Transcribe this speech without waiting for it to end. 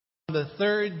The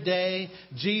third day,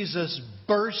 Jesus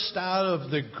burst out of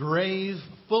the grave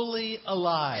fully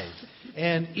alive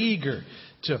and eager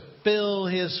to fill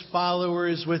his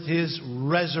followers with his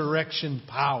resurrection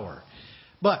power.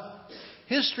 But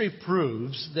history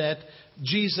proves that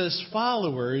Jesus'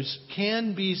 followers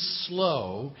can be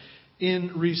slow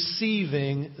in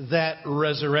receiving that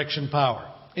resurrection power.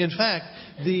 In fact,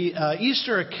 the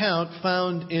Easter account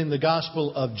found in the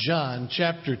Gospel of John,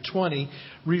 chapter 20,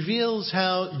 reveals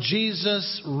how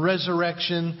Jesus'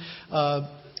 resurrection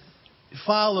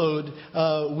followed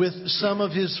with some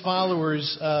of his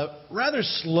followers rather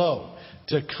slow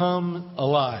to come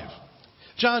alive.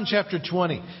 John chapter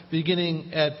 20,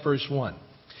 beginning at verse 1.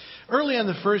 Early on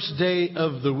the first day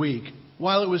of the week,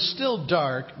 while it was still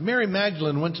dark, Mary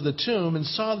Magdalene went to the tomb and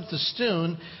saw that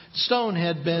the stone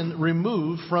had been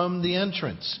removed from the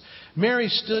entrance. Mary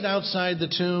stood outside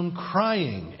the tomb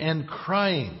crying and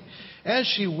crying. As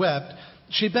she wept,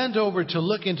 she bent over to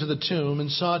look into the tomb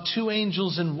and saw two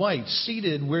angels in white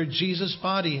seated where Jesus'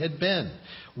 body had been,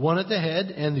 one at the head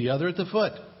and the other at the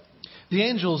foot. The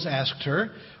angels asked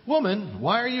her, "Woman,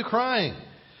 why are you crying?"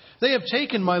 "They have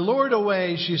taken my Lord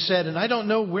away," she said, "and I don't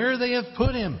know where they have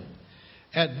put him."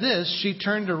 At this, she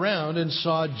turned around and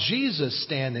saw Jesus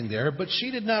standing there, but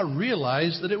she did not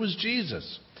realize that it was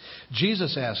Jesus.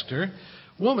 Jesus asked her,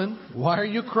 "Woman, why are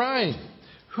you crying?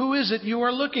 Who is it you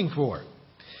are looking for?"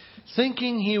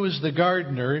 Thinking he was the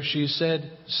gardener, she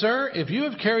said, "Sir, if you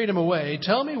have carried him away,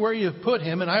 tell me where you have put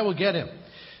him, and I will get him."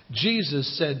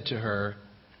 Jesus said to her,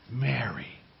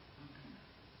 "Mary."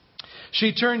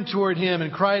 She turned toward him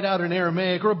and cried out in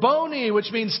Aramaic, "Rabboni,"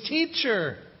 which means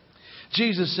teacher.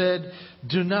 Jesus said,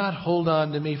 "Do not hold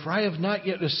on to me, for I have not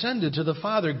yet ascended to the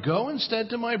Father. Go instead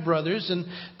to my brothers and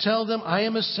tell them I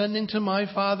am ascending to my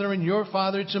Father and your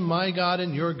Father, to my God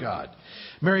and your God."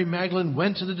 Mary Magdalene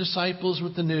went to the disciples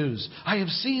with the news, "I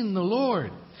have seen the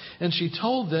Lord." And she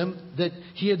told them that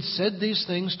he had said these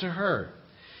things to her.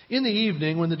 In the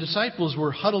evening, when the disciples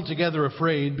were huddled together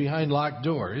afraid behind locked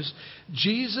doors,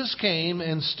 Jesus came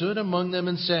and stood among them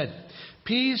and said,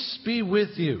 "Peace be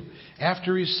with you."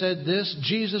 After he said this,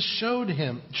 Jesus showed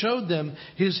them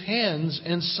his hands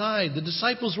and side. The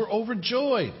disciples were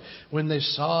overjoyed when they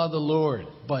saw the Lord.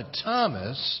 But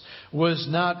Thomas was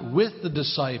not with the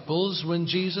disciples when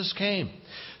Jesus came.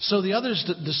 So the other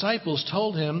disciples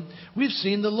told him, "We've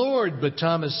seen the Lord." But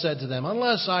Thomas said to them,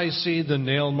 "Unless I see the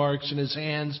nail marks in his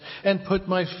hands, and put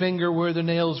my finger where the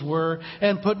nails were,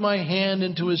 and put my hand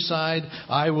into his side,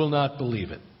 I will not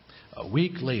believe it." A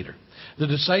week later, the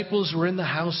disciples were in the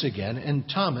house again, and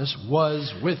Thomas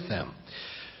was with them.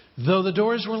 Though the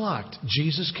doors were locked,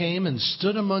 Jesus came and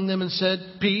stood among them and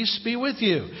said, "Peace be with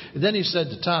you." Then he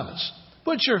said to Thomas,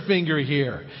 "Put your finger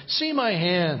here. See my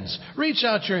hands. Reach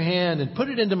out your hand and put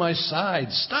it into my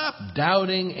side. Stop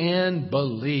doubting and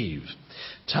believe."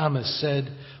 Thomas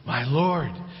said, "My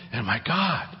Lord and my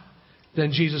God."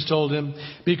 Then Jesus told him,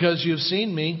 "Because you've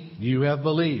seen me, you have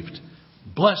believed.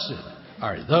 Blessed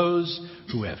are those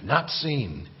who have not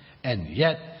seen and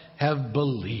yet have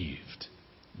believed."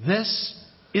 This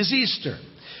is Easter,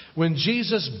 when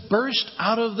Jesus burst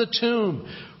out of the tomb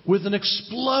with an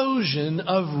explosion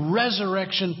of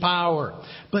resurrection power.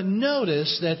 But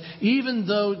notice that even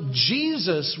though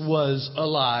Jesus was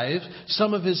alive,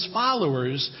 some of his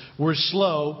followers were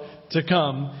slow to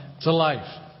come to life.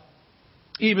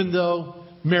 Even though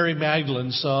Mary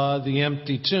Magdalene saw the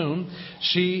empty tomb,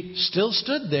 she still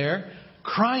stood there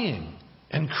crying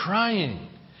and crying.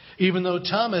 Even though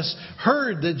Thomas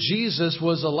heard that Jesus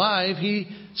was alive, he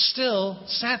still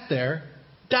sat there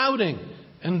doubting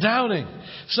and doubting.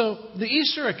 So the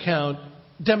Easter account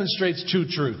demonstrates two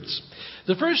truths.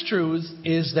 The first truth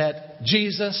is that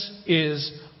Jesus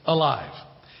is alive.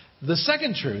 The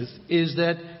second truth is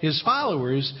that his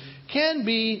followers can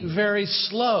be very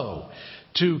slow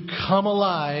to come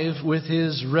alive with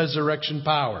his resurrection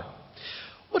power.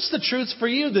 What's the truth for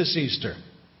you this Easter?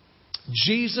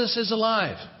 Jesus is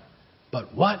alive.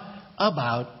 But what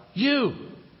about you?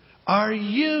 Are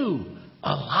you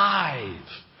alive?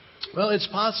 Well, it's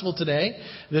possible today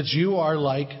that you are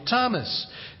like Thomas.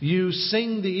 You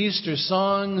sing the Easter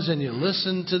songs and you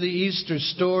listen to the Easter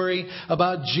story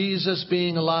about Jesus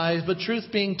being alive. But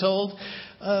truth being told,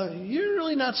 you're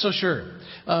really not so sure.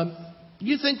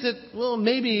 You think that, well,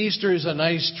 maybe Easter is a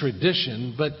nice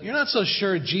tradition, but you're not so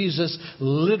sure Jesus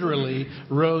literally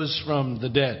rose from the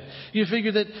dead. You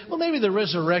figure that, well, maybe the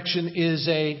resurrection is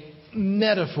a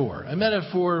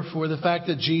metaphor for the fact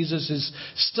that Jesus is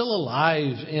still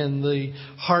alive in the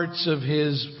hearts of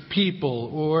his people,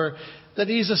 or that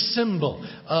he's a symbol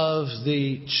of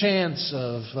the chance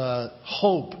of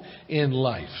hope in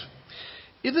life.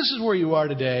 If this is where you are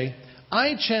today,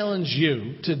 I challenge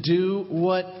you to do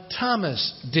what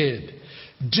Thomas did.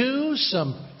 Do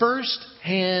some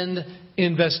first-hand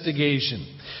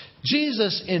investigation.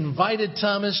 Jesus invited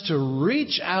Thomas to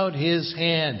reach out his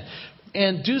hand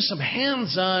and do some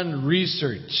hands-on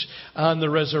research on the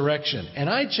resurrection. And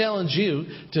I challenge you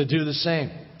to do the same.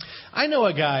 I know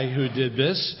a guy who did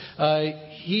this.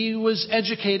 He was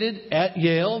educated at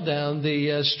Yale down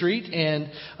the street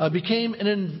and became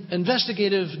an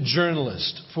investigative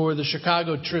journalist for the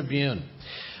Chicago Tribune.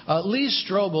 Lee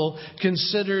Strobel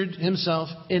considered himself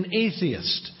an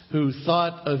atheist who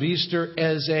thought of Easter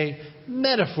as a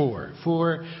metaphor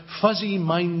for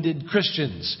fuzzy-minded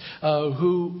Christians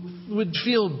who would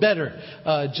feel better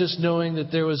just knowing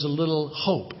that there was a little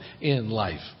hope in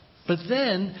life. But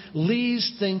then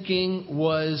Lee's thinking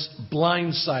was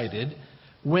blindsided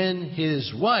when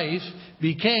his wife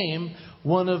became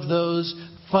one of those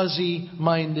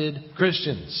fuzzy-minded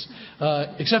Christians.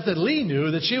 Except that Lee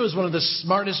knew that she was one of the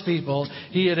smartest people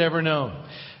he had ever known.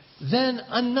 Then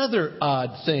another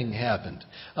odd thing happened.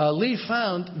 Lee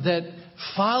found that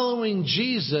following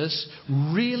Jesus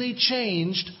really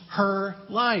changed her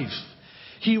life.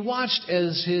 He watched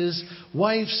as his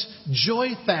wife's joy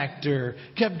factor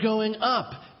kept going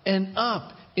up and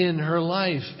up in her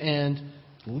life and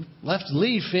left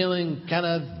Lee feeling kind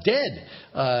of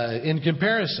dead in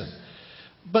comparison.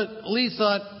 But Lee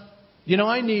thought,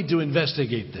 I need to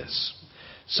investigate this.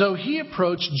 So he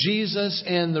approached Jesus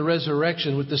and the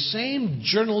resurrection with the same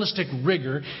journalistic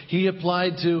rigor he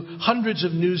applied to hundreds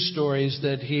of news stories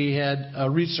that he had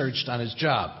researched on his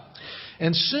job.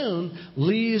 And soon,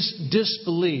 Lee's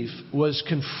disbelief was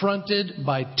confronted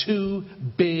by two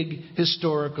big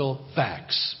historical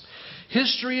facts.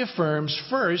 History affirms,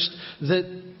 first,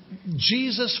 that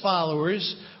Jesus'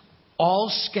 followers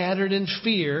all scattered in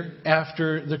fear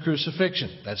after the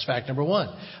crucifixion. That's fact number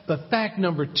one. But fact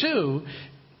number two,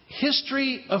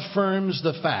 history affirms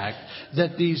the fact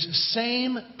that these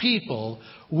same people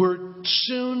were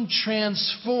soon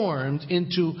transformed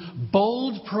into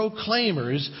bold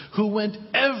proclaimers who went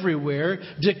everywhere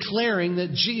declaring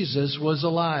that Jesus was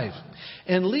alive.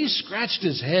 And Lee scratched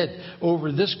his head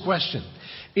over this question.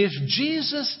 If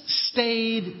Jesus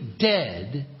stayed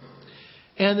dead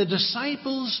and the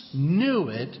disciples knew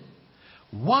it,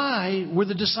 why were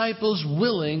the disciples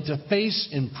willing to face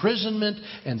imprisonment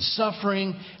and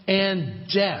suffering and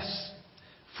death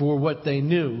for what they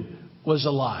knew was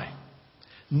a lie?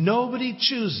 Nobody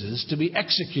chooses to be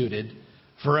executed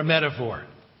for a metaphor.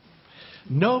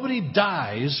 Nobody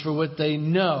dies for what they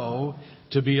know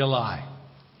to be a lie.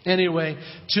 Anyway,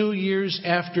 2 years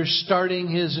after starting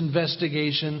his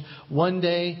investigation, one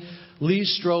day, Lee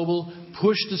Strobel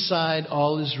pushed aside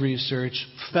all his research,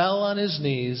 fell on his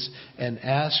knees, and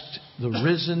asked the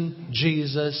risen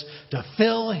Jesus to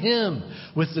fill him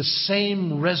with the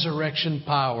same resurrection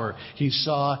power he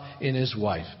saw in his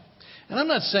wife. And I'm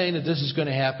not saying that this is going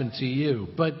to happen to you,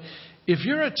 but if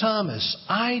you're a Thomas,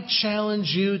 I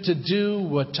challenge you to do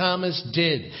what Thomas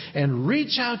did and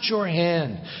reach out your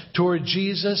hand toward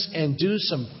Jesus and do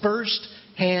some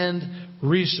first-hand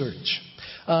research.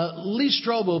 Lee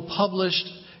Strobel published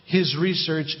his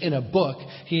research in a book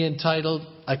he entitled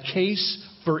A Case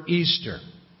for Easter.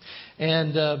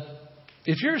 And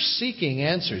if you're seeking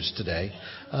answers today,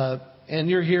 and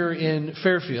you're here in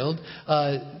Fairfield,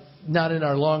 not in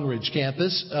our Long Ridge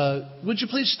campus, would you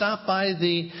please stop by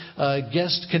the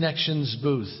Guest Connections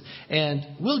booth, and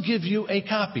we'll give you a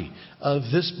copy of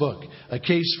this book, A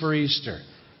Case for Easter.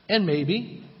 And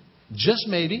maybe, just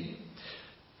maybe,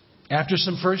 after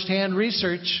some first-hand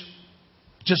research,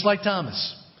 just like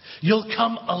Thomas, you'll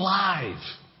come alive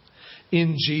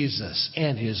in Jesus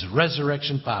and His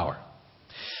resurrection power.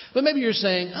 But maybe you're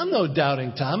saying, I'm no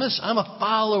doubting Thomas. I'm a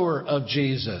follower of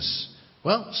Jesus.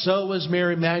 Well, so was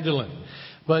Mary Magdalene.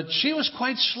 But she was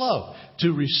quite slow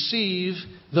to receive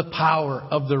the power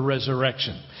of the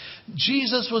resurrection.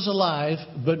 Jesus was alive,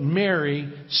 but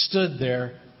Mary stood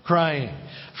there crying.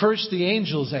 First, the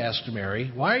angels asked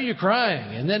Mary, "Why are you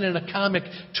crying?" And then in a comic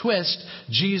twist,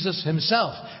 Jesus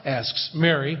himself asks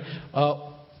Mary,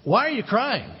 "Why are you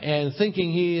crying?" And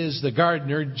thinking he is the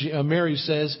gardener, Mary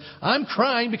says, "I'm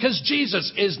crying because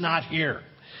Jesus is not here."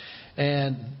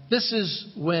 And this is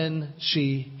when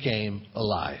she came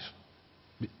alive.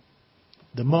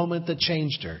 The moment that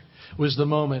changed her was the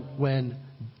moment when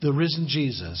the risen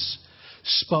Jesus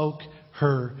spoke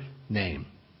her name.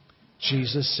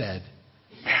 Jesus said,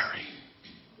 "Mary."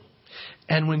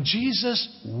 And when Jesus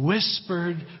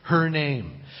whispered her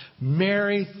name,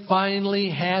 Mary finally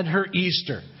had her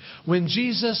Easter, When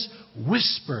Jesus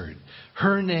whispered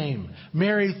her name,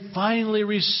 Mary finally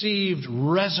received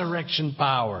resurrection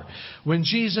power. When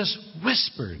Jesus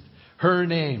whispered her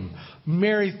name,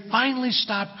 Mary finally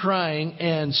stopped crying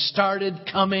and started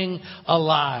coming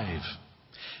alive.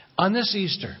 On this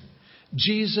Easter,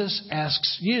 Jesus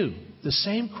asks you the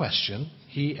same question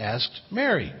he asked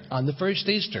Mary on the first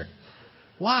Easter.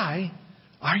 Why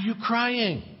are you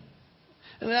crying?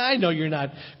 And I know you're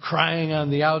not crying on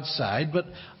the outside, but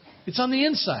it's on the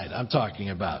inside I'm talking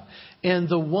about. And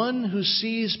the one who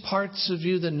sees parts of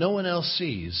you that no one else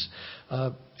sees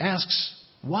asks,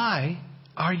 why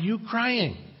are you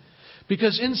crying?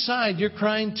 Because inside you're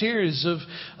crying tears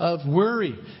of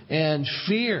worry and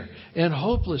fear and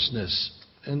hopelessness.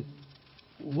 And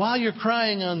while you're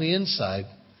crying on the inside,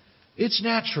 it's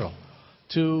natural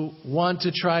to want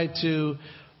to try to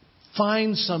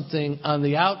find something on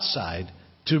the outside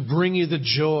to bring you the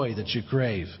joy that you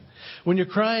crave. When you're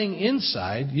crying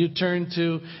inside, you turn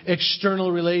to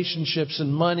external relationships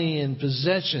and money and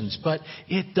possessions, but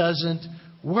it doesn't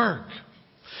work.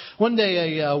 One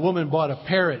day, a woman bought a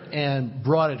parrot and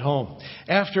brought it home.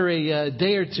 After a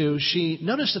day or two, she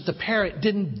noticed that the parrot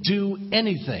didn't do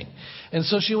anything. And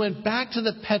so she went back to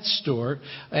the pet store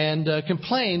and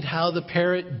complained how the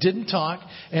parrot didn't talk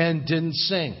and didn't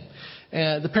sing.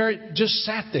 The parrot just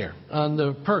sat there on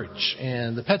the perch,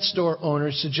 and the pet store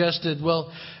owner suggested,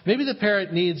 well, maybe the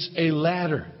parrot needs a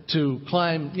ladder to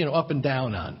climb, up and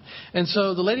down on. And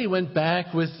so the lady went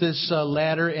back with this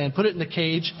ladder and put it in the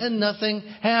cage, and nothing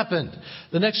happened.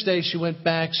 The next day she went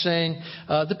back saying,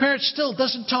 the parrot still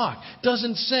doesn't talk,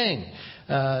 doesn't sing.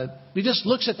 He just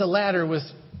looks at the ladder with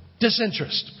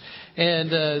disinterest. And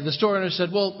the store owner said,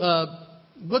 well,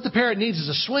 what the parrot needs is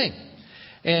a swing.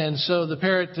 And so the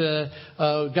parrot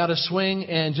got a swing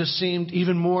and just seemed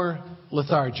even more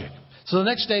lethargic. So the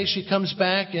next day she comes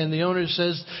back and the owner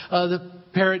says the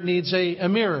parrot needs a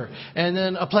mirror and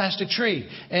then a plastic tree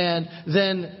and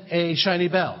then a shiny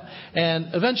bell. And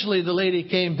eventually the lady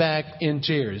came back in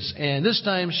tears. And this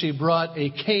time she brought a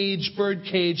bird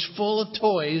cage full of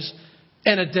toys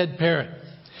and a dead parrot.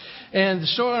 And the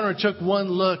store owner took one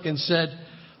look and said,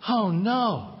 oh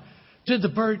no, did the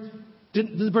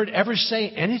bird ever say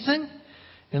anything?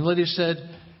 And Lydia said,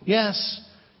 yes,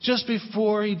 just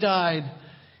before he died,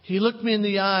 he looked me in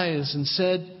the eyes and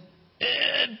said,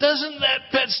 doesn't that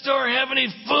pet store have any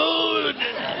food?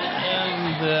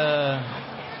 And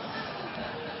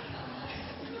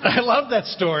I love that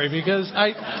story because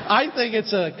I think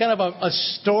it's a kind of a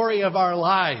story of our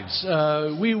lives.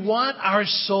 We want our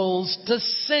souls to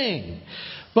sing.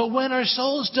 But when our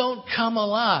souls don't come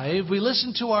alive, we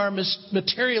listen to our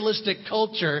materialistic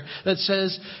culture that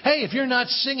says, hey, if you're not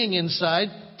singing inside,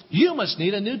 you must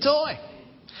need a new toy.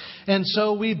 And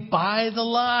so we buy the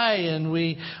lie and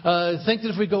we think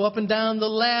that if we go up and down the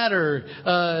ladder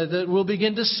that we'll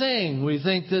begin to sing. We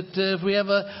think that if we have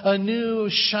a new,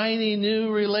 shiny,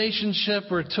 new relationship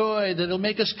or toy that it'll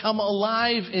make us come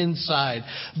alive inside.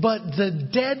 But the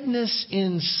deadness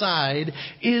inside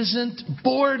isn't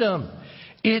boredom.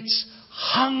 It's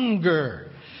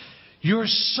hunger. Your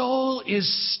soul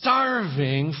is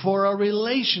starving for a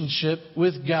relationship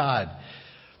with God.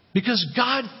 Because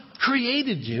God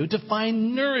created you to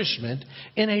find nourishment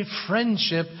in a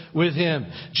friendship with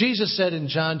Him. Jesus said in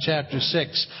John chapter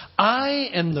 6, I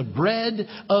am the bread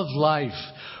of life.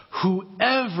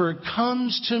 Whoever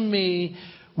comes to me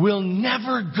will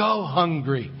never go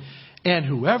hungry. And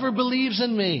whoever believes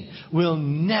in me will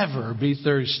never be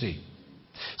thirsty.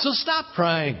 So stop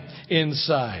crying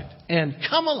inside and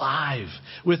come alive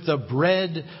with the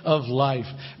bread of life.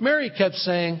 Mary kept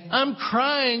saying, I'm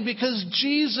crying because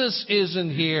Jesus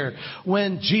isn't here,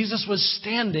 when Jesus was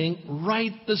standing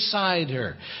right beside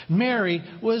her. Mary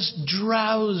was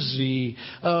drowsy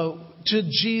to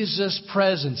Jesus'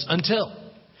 presence until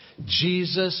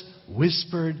Jesus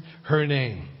whispered her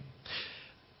name.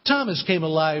 Thomas came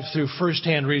alive through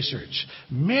first-hand research.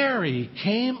 Mary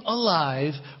came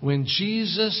alive when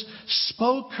Jesus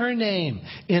spoke her name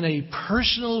in a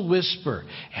personal whisper.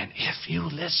 And if you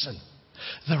listen,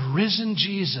 the risen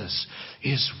Jesus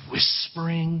is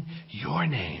whispering your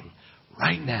name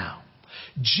right now.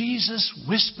 Jesus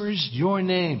whispers your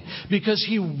name because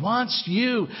He wants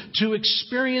you to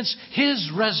experience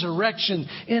His resurrection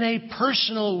in a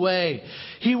personal way.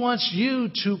 He wants you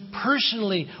to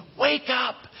personally wake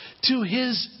up to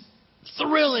His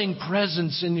thrilling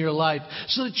presence in your life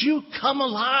so that you come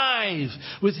alive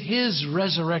with His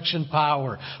resurrection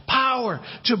power Power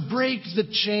to break the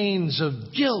chains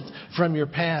of guilt from your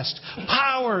past.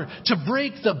 Power to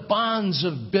break the bonds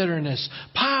of bitterness.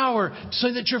 Power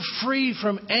so that you're free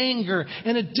from anger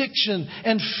and addiction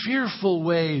and fearful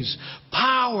ways.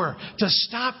 Power to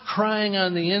stop crying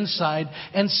on the inside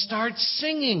and start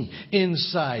singing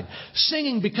inside.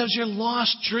 Singing because your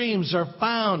lost dreams are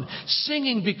found.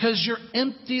 Singing because your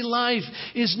empty life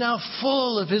is now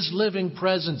full of His living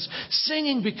presence.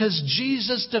 Singing because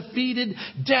Jesus defeated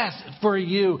death for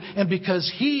you and because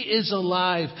He is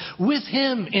alive. With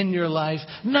Him in your life,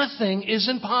 nothing is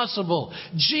impossible.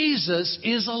 Jesus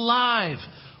is alive.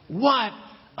 What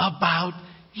about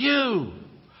you?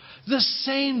 The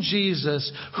same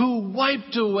Jesus who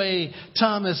wiped away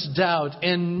Thomas' doubt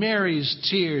and Mary's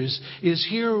tears is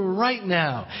here right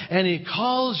now. And He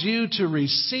calls you to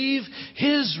receive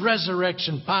His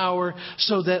resurrection power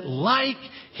so that like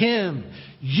Him,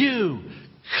 you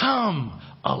come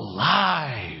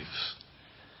alive.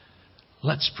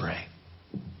 Let's pray.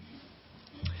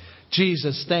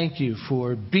 Jesus, thank you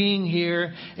for being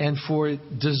here and for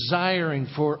desiring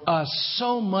for us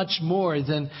so much more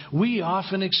than we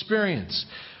often experience.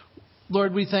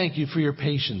 Lord, we thank you for your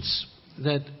patience,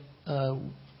 that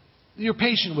you're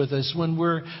patient with us when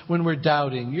we're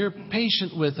doubting. You're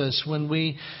patient with us when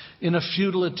we, in a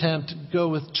futile attempt, go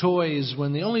with toys,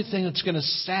 when the only thing that's going to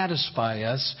satisfy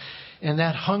us and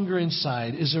that hunger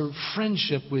inside is a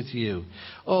friendship with you.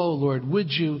 Oh, Lord,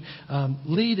 would you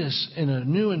lead us in a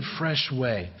new and fresh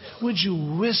way? Would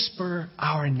you whisper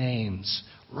our names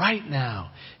right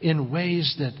now in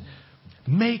ways that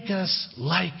make us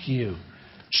like you,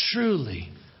 truly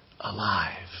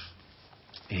alive?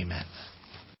 Amen.